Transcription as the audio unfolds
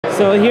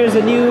So here's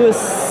a new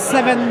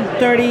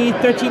 730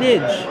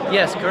 13-inch.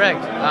 Yes, correct.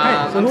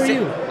 Right, so who are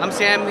you? I'm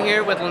Sam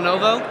here with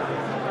Lenovo,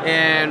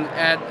 and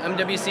at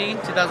MWC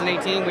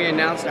 2018 we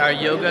announced our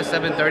Yoga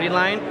 730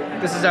 line.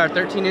 This is our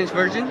 13-inch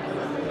version.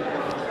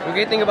 The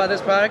great thing about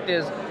this product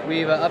is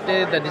we've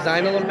updated the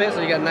design a little bit,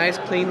 so you got nice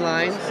clean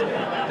lines.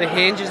 The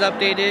hinge is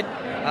updated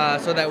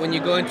so that when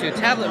you go into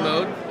tablet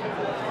mode,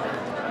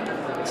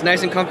 it's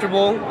nice and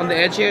comfortable on the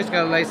edge here. It's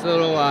got a nice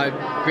little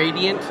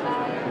gradient,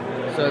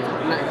 so it's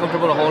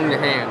comfortable to hold in your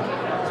hand.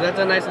 So that's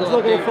a nice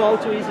little update. It's not going to fall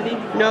too easily?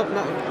 Nope,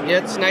 yeah,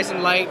 it's nice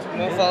and light,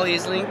 won't fall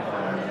easily.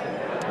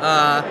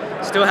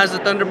 Still has the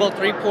Thunderbolt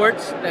 3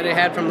 ports that it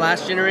had from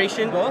last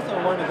generation. Both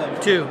or one of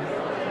them? Two.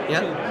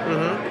 Yep.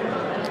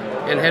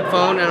 And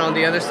headphone, and on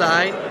the other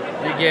side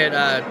you get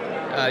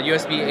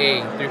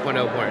USB-A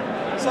 3.0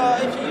 port. So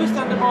if you use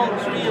Thunderbolt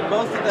 3 in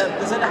both of them,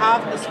 does it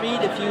have the speed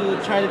if you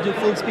try to do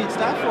full speed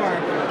stuff, or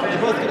are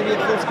they both going to be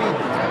at full speed?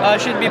 It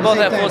should be both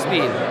at full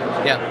speed.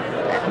 Yeah.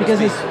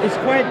 Because it's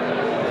quite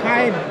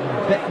high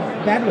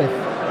bandwidth.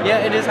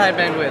 Yeah, it is high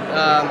bandwidth.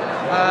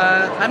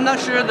 I'm not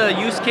sure the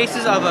use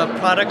cases of a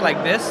product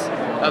like this,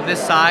 of this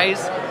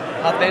size,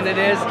 how thin it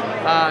is.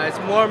 It's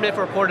more meant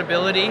for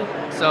portability,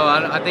 so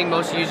I think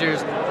most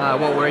users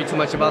won't worry too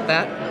much about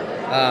that.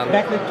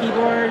 Backlit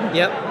keyboard.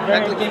 Yep,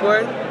 backlit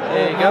keyboard.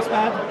 There you go.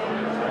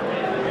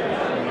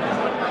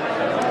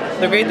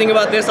 The great thing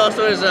about this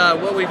also is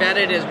what we've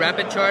added is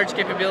rapid charge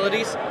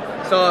capabilities.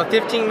 So a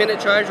 15-minute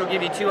charge will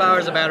give you 2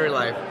 hours of battery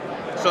life.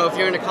 So if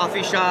you're in a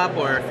coffee shop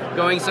or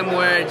going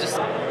somewhere, just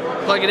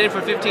plug it in for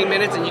 15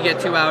 minutes and you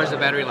get 2 hours of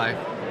battery life.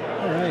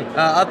 All right.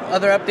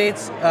 Other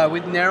updates,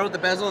 we've narrowed the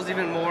bezels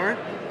even more.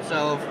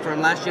 So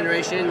from last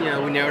generation,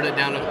 we narrowed it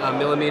down a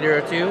millimeter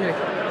or two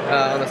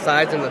on the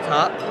sides and the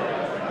top.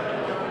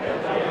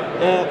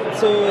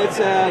 So it's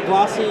a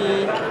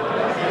glossy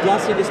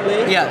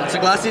display? Yeah, it's a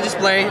glossy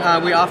display.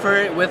 We offer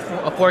it with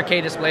a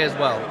 4K display as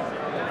well.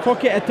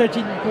 4K at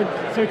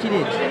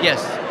 13-inch?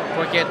 Yes,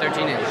 4K at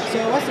 13-inch.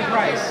 So what's the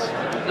price?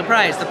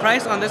 The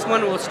price on this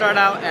one will start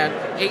out at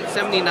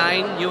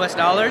 $879 US,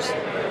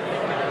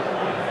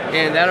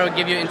 and that'll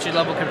give you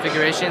entry-level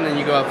configuration, and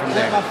you go up from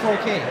there. What about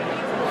 4K?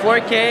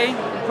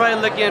 4K, probably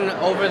looking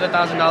over the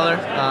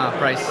 $1,000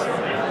 price.